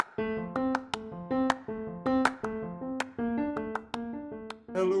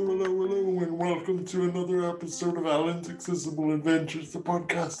Hello, and welcome to another episode of Alan's Accessible Adventures, the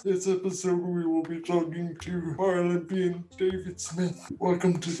podcast. This episode, we will be talking to Paralympian David Smith.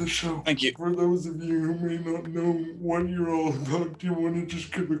 Welcome to the show. Thank you. For those of you who may not know what you're all about, do you want to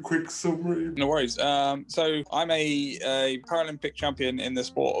just give a quick summary? No worries. So I'm a Paralympic champion in the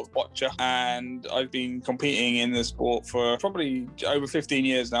sport of boccia, and I've been competing in the sport for probably over 15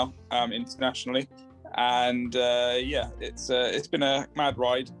 years now, internationally. And it's been a mad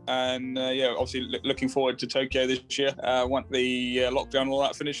ride, and obviously looking forward to Tokyo this year. Once the lockdown and all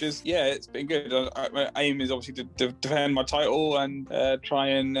that finishes, it's been good. My aim is obviously to defend my title and try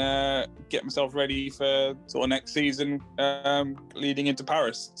and get myself ready for sort of next season, leading into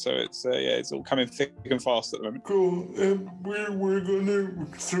Paris. So it's all coming thick and fast at the moment. Cool. We're going to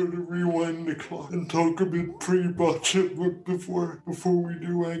sort of rewind the clock and talk a bit pre-boccia, but before we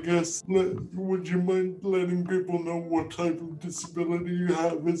do, I guess, would you mind letting people know what type of disability you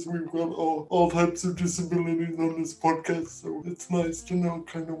have, as we've got all types of disabilities on this podcast, so it's nice to know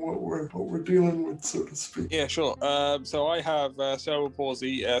kind of what we're dealing with, so to speak. Yeah, sure. So I have cerebral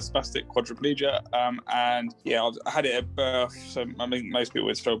palsy, spastic quadriplegia, and I had it at birth. So I mean, most people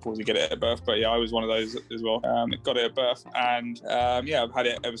with cerebral palsy get it at birth, but I was one of those as well. Got it at birth, and I've had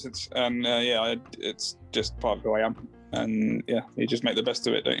it ever since, and it's just part of who I am. And you just make the best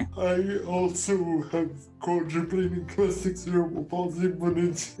of it, don't you? I also have quadriplegic classic cerebral palsy, but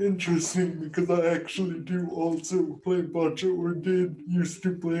it's interesting because I actually do also play boccia, or used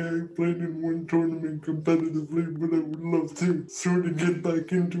to play. I played in one tournament competitively, but I would love to sort of get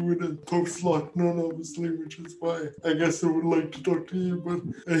back into it at post-lockdown, obviously, which is why I guess I would like to talk to you. But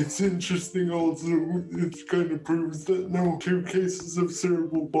it's interesting also, it kind of proves that no two cases of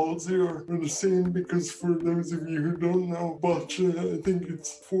cerebral palsy are the same, because for those of you who don't know boccia, I think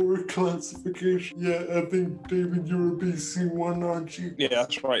it's 4 classification. Yeah, I think, David, you're a BC1, aren't you? Yeah,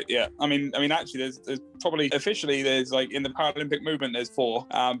 that's right. Yeah, I mean, actually, there's probably officially there's like in the Paralympic movement there's 4,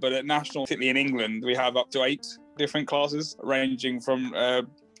 but at national, particularly in England, we have up to 8 different classes, ranging from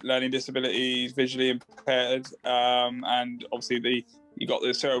learning disabilities, visually impaired, and obviously you got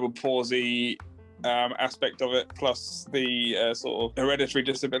the cerebral palsy aspect of it, plus the sort of hereditary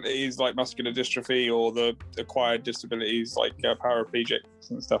disabilities like muscular dystrophy, or the acquired disabilities like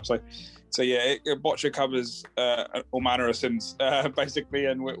paraplegics and stuff. So boccia covers all manner of sins, basically,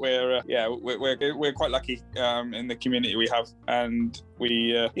 and we're quite lucky in the community we have, and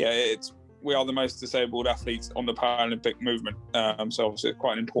we are the most disabled athletes on the Paralympic movement. So obviously it's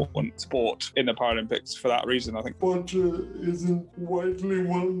quite an important sport in the Paralympics for that reason, I think. Boccia isn't widely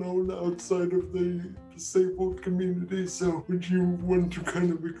well known outside of the disabled community, so would you want to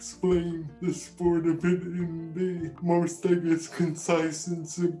kind of explain the sport a bit in the most, I guess, concise and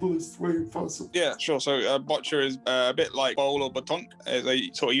simplest way possible? Yeah, sure. So boccia is a bit like bowl or pétanque. It's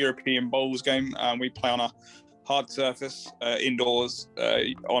a sort of European bowls game. We play on a hard surface, indoors,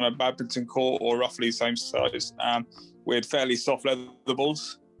 on a badminton court, or roughly the same size, with fairly soft leather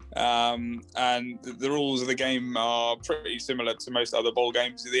balls. And the rules of the game are pretty similar to most other ball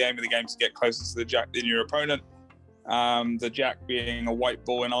games. The aim of the game is to get closer to the jack than your opponent. The jack being a white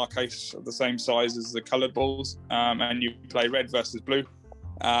ball in our case, of the same size as the coloured balls, and you play red versus blue.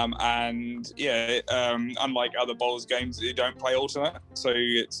 Unlike other bowls games, you don't play alternate, so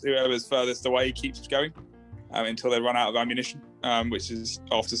it's whoever's furthest away keeps going until they run out of ammunition, which is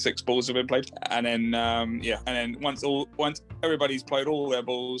after 6 balls have been played. And then once everybody's played all their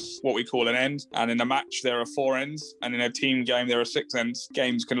balls, what we call an end. And in a match there are 4 ends, and in a team game there are 6 ends.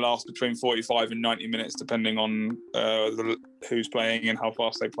 Games can last between 45 and 90 minutes depending on who's playing and how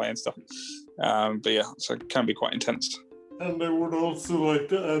fast they play and stuff. So it can be quite intense. And I would also like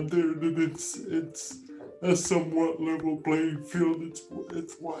to add there that it's a somewhat level playing field.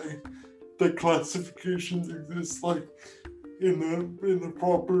 It's why the classifications exist, like in the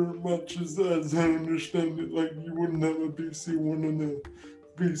proper matches, as I understand it. Like, you wouldn't have a BC1 and a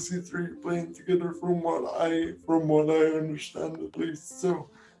BC3 playing together, from what I understand, at least.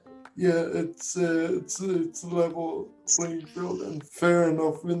 So yeah, it's a level playing field, and fair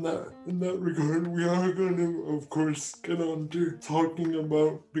enough in that regard. We are going to, of course, get on to talking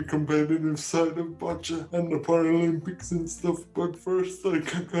about the competitive side of boccia and the Paralympics and stuff. But first, I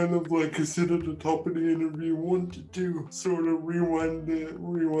kind of, like I said at the top of the interview, wanted to sort of rewind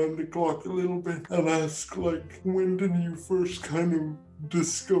the clock a little bit and ask, like, when did you first kind of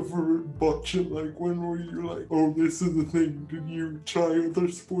discover boccia? Like, when were you like, oh, this is the thing? Did you try other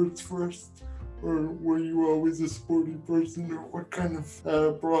sports first? or were you always a sporty person, or what kind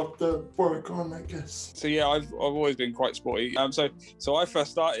of brought that spark on, I guess? So yeah, I've always been quite sporty. So I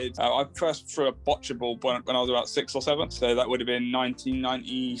first started. I first threw a bocce ball when I was about 6 or 7. So that would have been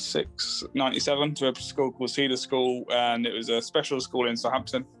 1996, 97, to a school called Cedar School, and it was a special school in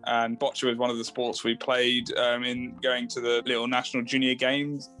Southampton. And bocce was one of the sports we played in going to the little national junior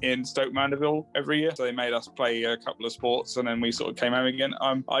games in Stoke Mandeville every year. So they made us play a couple of sports, and then we sort of came home again.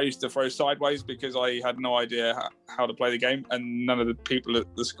 I used to throw sideways because I had no idea how to play the game, and none of the people at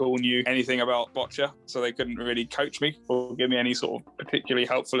the school knew anything about bocce, so they couldn't really coach me or give me any sort of particularly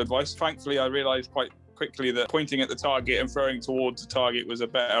helpful advice. Thankfully, I realised quite quickly that pointing at the target and throwing towards the target was a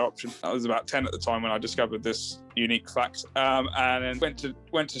better option. I was about 10 at the time when I discovered this unique fact, and then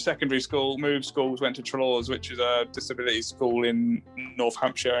went to secondary school, moved schools, went to Trelaws, which is a disability school in North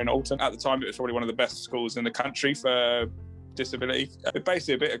Hampshire in Alton. At the time, it was probably one of the best schools in the country for disability.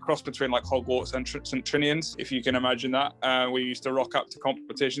 Basically a bit of cross between like Hogwarts and St Trinian's, if you can imagine that. We used to rock up to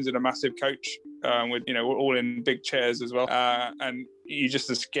competitions in a massive coach with, we're all in big chairs as well, and you just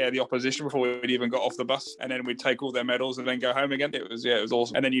to scare the opposition before we'd even got off the bus, and then we'd take all their medals and then go home again. It was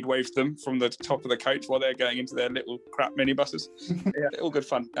awesome. And then you'd wave to them from the top of the coach while they're going into their little crap minibuses. All good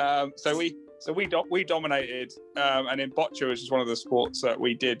fun. So we dominated, and in bocce, which is one of the sports that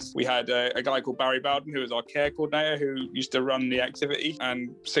we did, we had a guy called Barry Bowden, who was our care coordinator, who used to run the activity,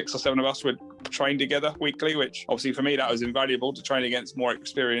 and 6 or 7 of us would train together weekly, which obviously for me, that was invaluable to train against more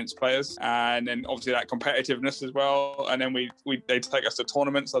experienced players. And then obviously that competitiveness as well. And then they'd take us to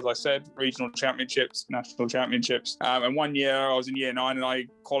tournaments, as I said, regional championships, national championships. And one year I was in year 9 and I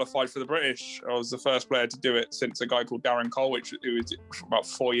qualified for the British. I was the first player to do it since a guy called Darren Cole, who was about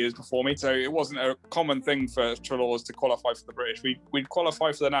 4 years before me. So it wasn't a common thing for Trelaws to qualify for the British. We'd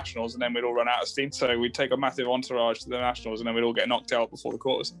qualify for the nationals and then we'd all run out of steam. So we'd take a massive entourage to the nationals and then we'd all get knocked out before the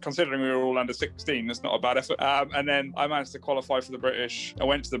quarters. Considering we were all under 16, that's not a bad effort. And then I managed to qualify for the British. I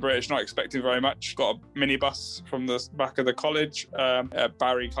went to the British not expecting very much. Got a minibus from the back of the college.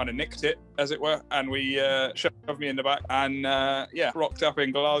 Barry kind of nicked it, as it were, and we shoved me in the back and rocked up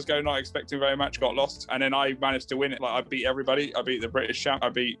in Glasgow not expecting very much, got lost, and then I managed to win it. Like I beat everybody. I beat the British champ. I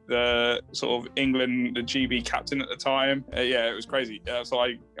beat the sort of England, the GB captain at the time. It was crazy. So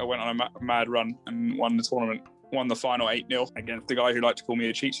I went on a mad run and won the tournament. Won the final 8-0 against the guy who liked to call me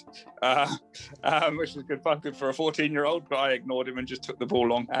a cheat, which was good fun, good for a 14-year-old. But I ignored him and just took the ball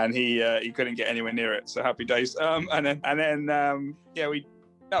long, and he couldn't get anywhere near it. So happy days.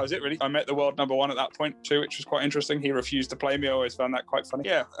 That was it, really. I met the world number 1 at that point too, which was quite interesting. He refused to play me. I always found that quite funny.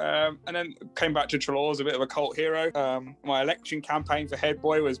 And then came back to Trelaws, a bit of a cult hero. My election campaign for head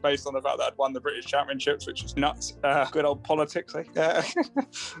boy was based on the fact that I'd won the British Championships, which is nuts. Good old politics, eh?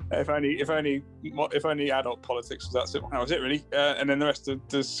 If only adult politics was that simple. That was it, really. And then the rest of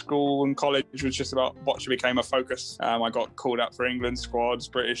the school and college was just about bocce became a focus. I got called up for England squads,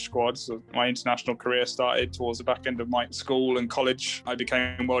 British squads. So my international career started towards the back end of my school and college. I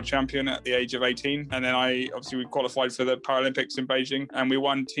became world champion at the age of 18, and then we qualified for the Paralympics in Beijing and we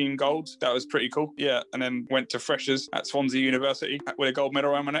won team gold. That was pretty cool. And then went to Freshers at Swansea University with a gold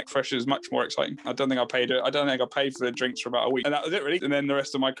medal around my neck. Freshers much more exciting. I don't think I paid for the drinks for about a week, and that was it, really. And then the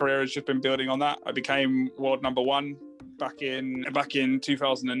rest of my career has just been building on that. I became world number 1 back in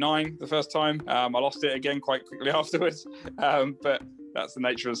 2009 the first time. I lost it again quite quickly afterwards, but that's the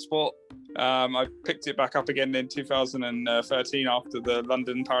nature of sport. I picked it back up again in 2013 after the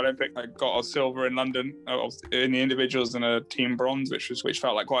London Paralympic. I got a silver in London in the individuals and a team bronze, which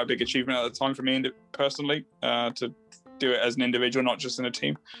felt like quite a big achievement at the time for me personally, to do it as an individual, not just in a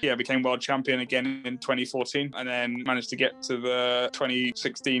team. I became world champion again in 2014, and then managed to get to the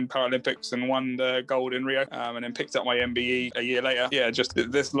 2016 Paralympics and won the gold in Rio, and then picked up my MBE a year later. Just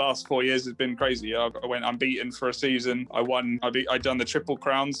this last 4 years has been crazy. I went unbeaten for a season. I'd done the triple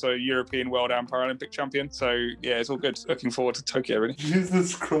crown, so European, World and Paralympic champion. So it's all good. Looking forward to Tokyo, really.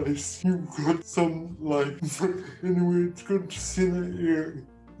 Jesus Christ, you've got some life. Anyway, it's good to see that you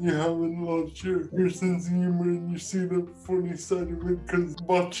haven't lost your sense of humor, and you see the funny side of it, because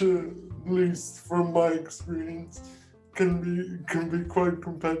bocce, at least from my experience, can be quite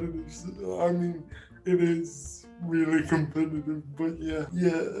competitive. I mean, it is really competitive, but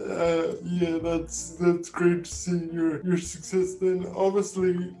that's great to see your success. Then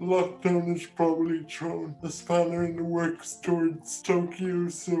obviously lockdown has probably thrown a spanner in the works towards Tokyo.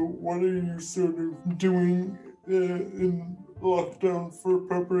 So what are you sort of doing in lockdown for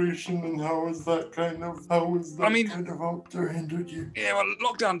preparation, and how has that kind of helped or hindered you? Well,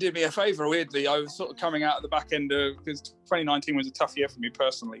 lockdown did me a favour, weirdly. I was sort of coming out at the back end of, because 2019 was a tough year for me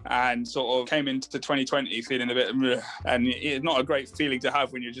personally, and sort of came into 2020 feeling a bit, and it's not a great feeling to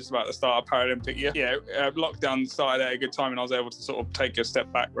have when you're just about to start a Paralympic year. Lockdown started at a good time, and I was able to sort of take a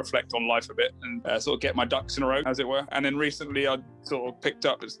step back, reflect on life a bit, and sort of get my ducks in a row, as it were. And then recently I sort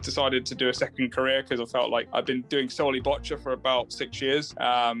of decided to do a second career, because I felt like I've been doing solely boccia for about 6 years,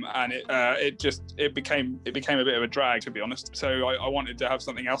 and it became a bit of a drag, to be honest. So I wanted to have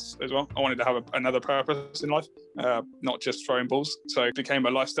something else as well. I wanted to have another purpose in life, not just throwing balls. So I became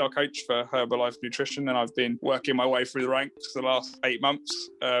a lifestyle coach for Herbalife Nutrition, and I've been working my way through the ranks the last 8 months,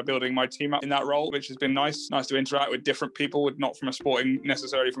 building my team up in that role, which has been nice to interact with different people, not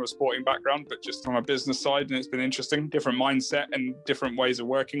necessarily from a sporting background, but just from a business side. And it's been interesting, different mindset and different ways of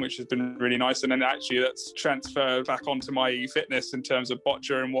working, which has been really nice. And then actually that's transferred back onto my fitness in terms of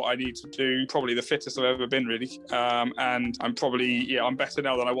boccia and what I need to do. Probably the fittest I've ever been, really. And I'm probably, I'm better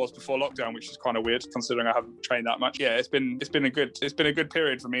now than I was before lockdown, which is kind of weird considering I haven't trained that much. It's been a good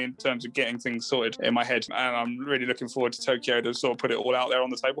period for me in terms of getting things sorted in my head. And I'm really looking forward to Tokyo to sort of put it all out there on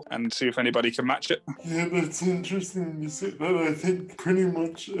the table and see if anybody can match it. Yeah, that's interesting you say that. I think pretty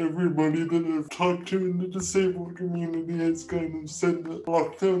much everybody that I've talked to in the disabled community has kind of said that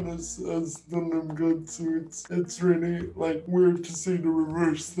lockdown has done them good. So it's really like weird to see the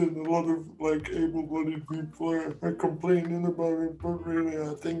reverse, that a lot of like able-bodied people are complaining about it, but really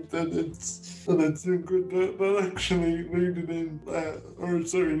I think that it's doing good. That actually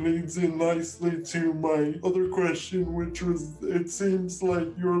leads in nicely to my other question, which was, it seems like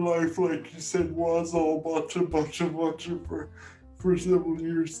your life, like you said, was all boccia for several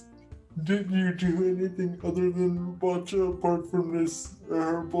years. Did you do anything other than boccia apart from this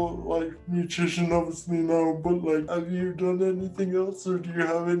Herbalife Nutrition, obviously now, but like, have you done anything else, or do you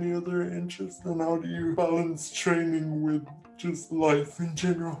have any other interests, and how do you balance training with just life in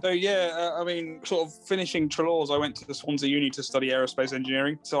general? So I mean, sort of finishing Trelaws, I went to the Swansea Uni to study aerospace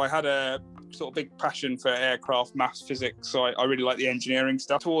engineering. So I had a sort of big passion for aircraft, maths, physics. So I really like the engineering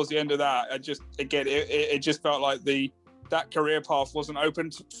stuff. Towards the end of that, it just felt like that career path wasn't open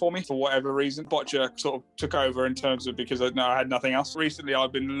for me for whatever reason. Boccia sort of took over in terms of, because I had nothing else. Recently,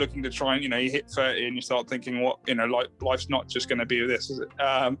 I've been looking to try and, you hit 30 and you start thinking, life's not just going to be this, is it?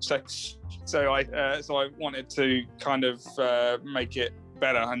 So I wanted to kind of make it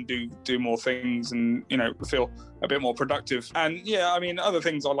better and do more things and, feel a bit more productive. And I mean, other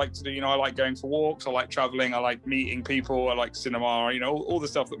things I like to do, I like going for walks, I like traveling, I like meeting people, I like cinema, all the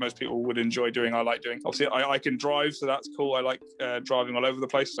stuff that most people would enjoy doing, I like doing. Obviously, I can drive, so that's cool. I like driving all over the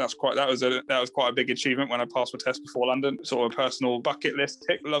place. That was quite a big achievement when I passed my test before London. Sort of a personal bucket list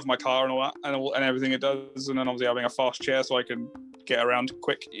tick. Love my car and all that, and everything it does. And then obviously having a fast chair so I can get around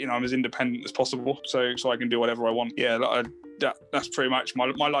quick. I'm as independent as possible, so I can do whatever I want. That's pretty much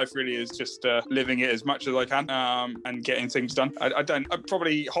my life. Really is just living it as much as I can and getting things done.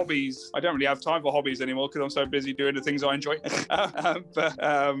 Probably hobbies. I don't really have time for hobbies anymore because I'm so busy doing the things I enjoy,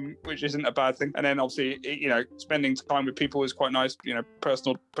 which isn't a bad thing. And then obviously, spending time with people is quite nice.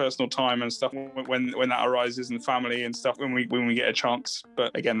 Personal time and stuff when that arises, and family and stuff when we get a chance.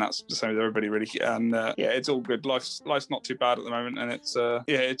 But again, that's the same with everybody really. And it's all good. Life's not too bad at the moment, and it's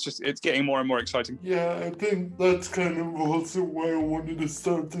getting more and more exciting. Yeah, I think that's kind of also why I wanted to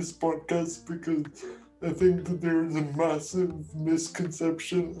start this podcast, because I think that there is a massive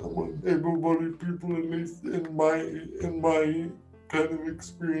misconception among able-bodied people, at least in my kind of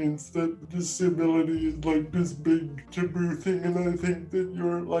experience, that disability is like this big taboo thing. And I think that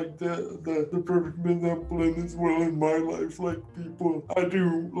you're like the perfect example, and as well in my life, like I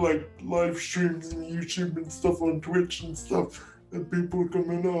do like live streams and YouTube and stuff on Twitch and stuff. And people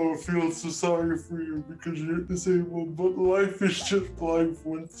come in, I feel so sorry for you because you're disabled. But life is just life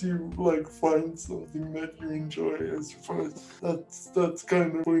once you find something that you enjoy. As far as that's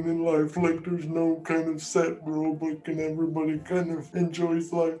kind of point in life. Like there's no kind of set rule book, and everybody kind of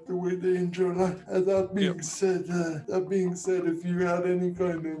enjoys life the way they enjoy life. And that being said, if you had any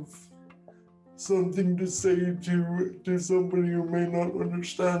kind of something to say to somebody who may not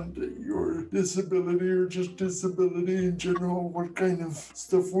understand your disability or just disability in general, what kind of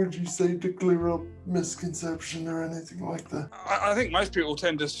stuff would you say to clear up misconception or anything like that? I think most people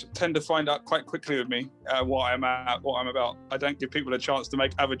tend to find out quite quickly with me what I'm about. I don't give people a chance to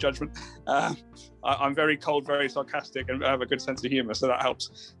have a judgment. I'm very cold, very sarcastic, and I have a good sense of humor, so that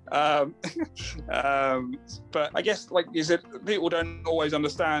helps. But I guess, people don't always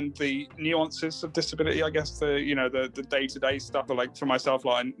understand the nuances areas of disability, I guess, the day-to-day stuff. But like for myself,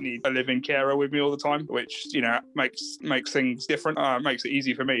 like I need a living carer with me all the time, which, makes things different. Makes it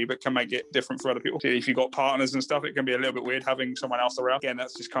easy for me, but can make it different for other people. If you've got partners and stuff, it can be a little bit weird having someone else around. Again,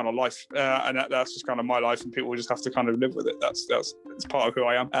 that's just kind of life, and that's just kind of my life, and people just have to kind of live with it. That's part of who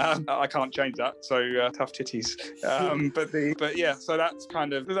I am. I can't change that. So tough titties. But yeah, so that's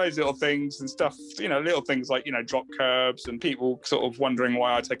kind of those little things and stuff. Little things like drop curbs and people sort of wondering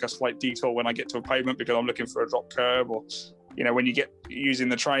why I take a slight detour when I get to a pavement because I'm looking for a drop curb, or when you get using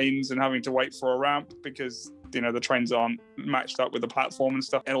the trains and having to wait for a ramp because the trains aren't matched up with the platform and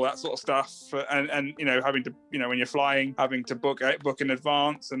stuff and all that sort of stuff, and having to when you're flying, having to book in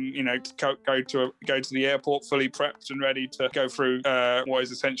advance and go to the airport fully prepped and ready to go through what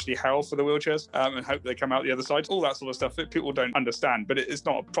is essentially hell for the wheelchairs, and hope they come out the other side. All that sort of stuff that people don't understand, but it's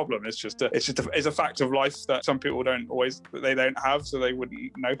not a problem. It's just a fact of life that some people don't have, so they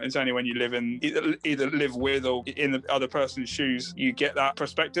wouldn't know. It's only when you live in either live with or in the other person's shoes you get that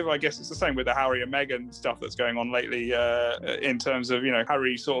perspective. I guess it's the same with the Harry and Meghan stuff that's going on lately, in terms of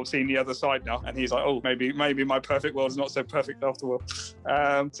Harry sort of seeing the other side now, and he's like, oh, maybe my perfect world is not so perfect after all.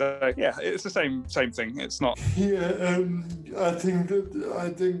 So yeah, it's the same thing. It's not. Yeah, I think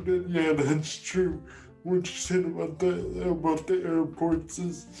that yeah, that's true. What you said about the airports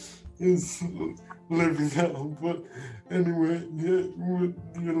is living hell. But anyway, yeah, you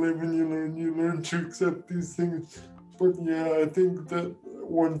live and you learn. You learn to accept these things. But yeah, I think that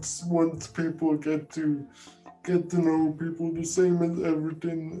once people get to know people, the same as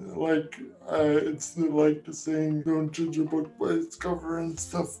everything, like it's the saying, don't judge a book by its cover and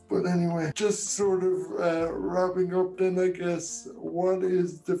stuff. But anyway, just sort of wrapping up then, I guess, what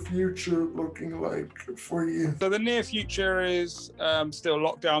is the future looking like for you? So the near future is still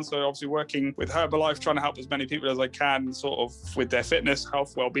lockdown, so obviously working with Herbalife, trying to help as many people as I can sort of with their fitness,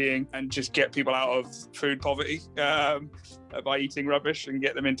 health, well-being, and just get people out of food poverty by eating rubbish and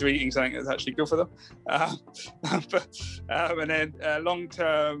get them into eating something that's actually good for them. And then long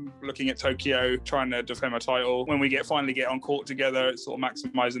term, looking at Tokyo, trying to defend my title. When we finally get on court together, it's sort of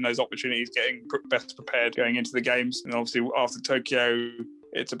maximising those opportunities, getting best prepared going into the games. And obviously after Tokyo,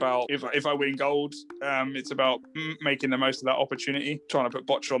 it's about, if I win gold, it's about making the most of that opportunity, trying to put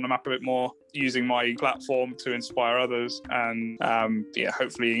boccia on the map a bit more, using my platform to inspire others, and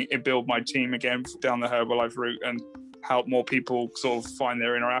hopefully build my team again down the Herbalife route and help more people sort of find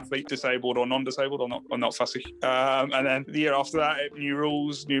their inner athlete, disabled or non-disabled, or not fussy. And then the year after that, new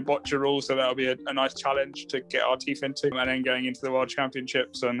rules, new boccia rules, so that'll be a nice challenge to get our teeth into. And then going into the World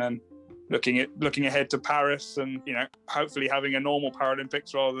Championships, and then looking ahead to Paris, and hopefully having a normal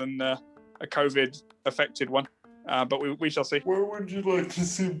Paralympics rather than a COVID-affected one. But we shall see. Where would you like to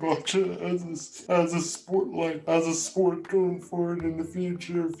see boccia as a sport going forward in the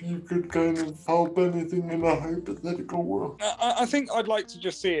future, if you could kind of help anything in a hypothetical world? I think I'd like to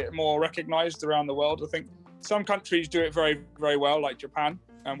just see it more recognised around the world. I think some countries do it very, very well, like Japan,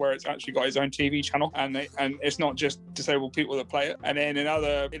 and where it's actually got its own TV channel, and it's not just disabled people that play it. And then in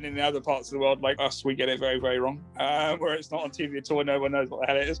other parts of the world, like us, we get it very, very wrong, where it's not on TV at all. No one knows what the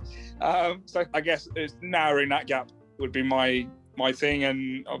hell it is. So I guess it's narrowing that gap would be my thing.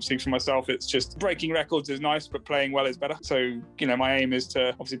 And obviously for myself, it's just breaking records is nice, but playing well is better. So my aim is to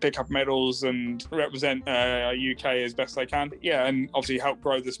obviously pick up medals and represent UK as best I can. Yeah, and obviously help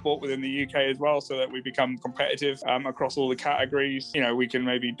grow the sport within the UK as well, so that we become competitive across all the categories. We can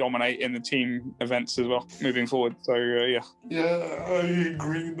maybe dominate in the team events as well moving forward. So yeah, I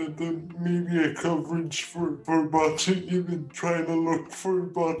agree that there may be a coverage for boccia, even trying to look for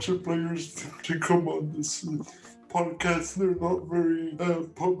boccia players to come on this podcast. They're not very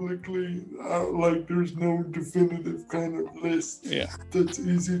publicly like there's no definitive kind of list that's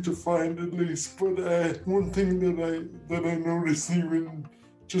easy to find, at least. But one thing that I noticed, even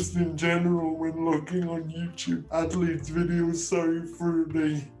just in general when looking on YouTube, athletes videos, sorry for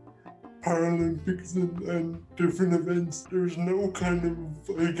the Paralympics and different events, there's no kind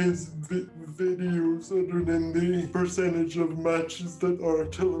of, I guess, videos other than the percentage of matches that are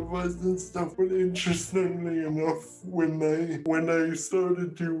televised and stuff. But interestingly enough, when I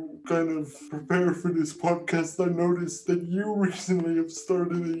started to kind of prepare for this podcast, I noticed that you recently have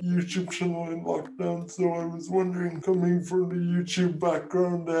started a YouTube channel in lockdown. So I was wondering, coming from the YouTube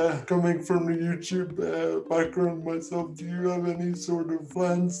background myself, do you have any sort of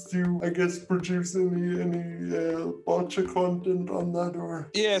plans to, I guess, produce any boccia content on that? Or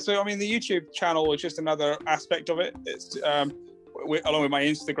yeah, so I mean, the YouTube channel is just another aspect of it. It's along with my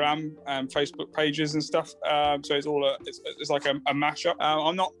Instagram and Facebook pages and stuff. So it's all it's like a mashup.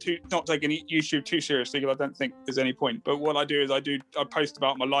 I'm not taking YouTube too seriously because I don't think there's any point. But what I do is I post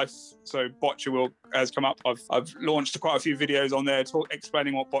about my life. So Boccia has come up. I've launched quite a few videos on there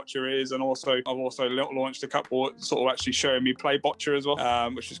explaining what Boccia is, and also I've also launched a couple sort of actually showing me play Boccia as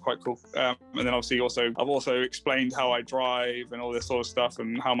well, which is quite cool. And then obviously I've also explained how I drive and all this sort of stuff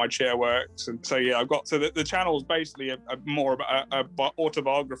and how my chair works. And so yeah, the channel is basically more about a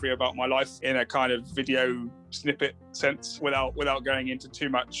autobiography about my life in a kind of video snippet sense without going into too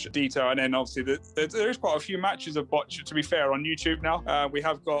much detail. And then obviously there is quite a few matches of Boccia, to be fair, on YouTube now. We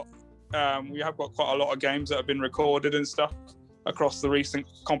have got quite a lot of games that have been recorded and stuff across the recent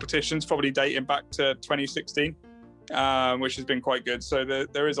competitions, probably dating back to 2016, which has been quite good. So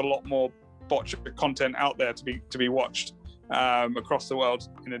there is a lot more Boccia content out there to be watched across the world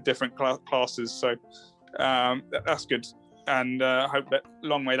in the different classes. So that's good, and hope that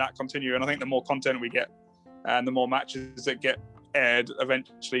long may that continue. And I think the more content we get and the more matches that get aired,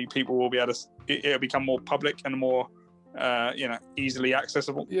 eventually people will be able to, it'll become more public and more easily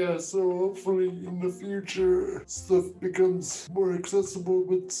accessible. Yeah, so hopefully in the future stuff becomes more accessible.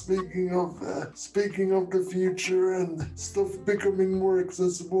 But speaking of the future and stuff becoming more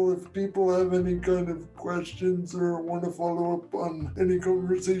accessible, if people have any kind of questions or want to follow up on any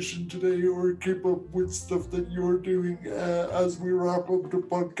conversation today or keep up with stuff that you're doing as we wrap up the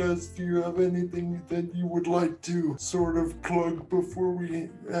podcast, do you have anything that you would like to sort of plug before we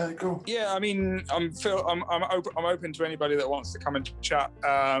go? Yeah, I mean, I'm open to anybody that wants to come and chat.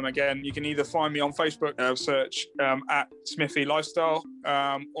 Again, you can either find me on Facebook, search at Smithy Lifestyle,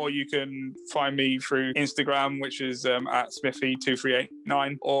 or you can find me through Instagram, which is at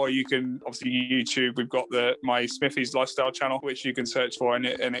Smithy2389, or you can obviously YouTube. We've got my Smithy's Lifestyle channel, which you can search for, and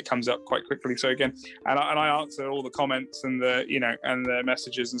it comes up quite quickly. So again, and I answer all the comments and the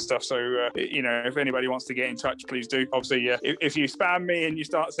messages and stuff. So if anybody wants to get in touch, please do. Obviously, if you spam me and you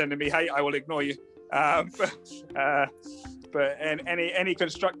start sending me hate, I will ignore you. But any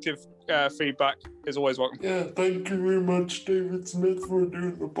constructive feedback is always welcome. Yeah, thank you very much, David Smith, for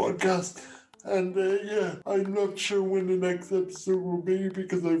doing the podcast. And I'm not sure when the next episode will be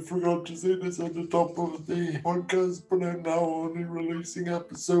because I forgot to say this at the top of the podcast, but I'm now only releasing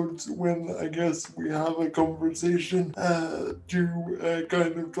episodes when I guess we have a conversation to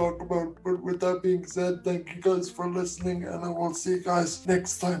kind of talk about. But with that being said, thank you guys for listening, and I will see you guys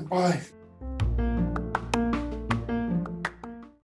next time. Bye.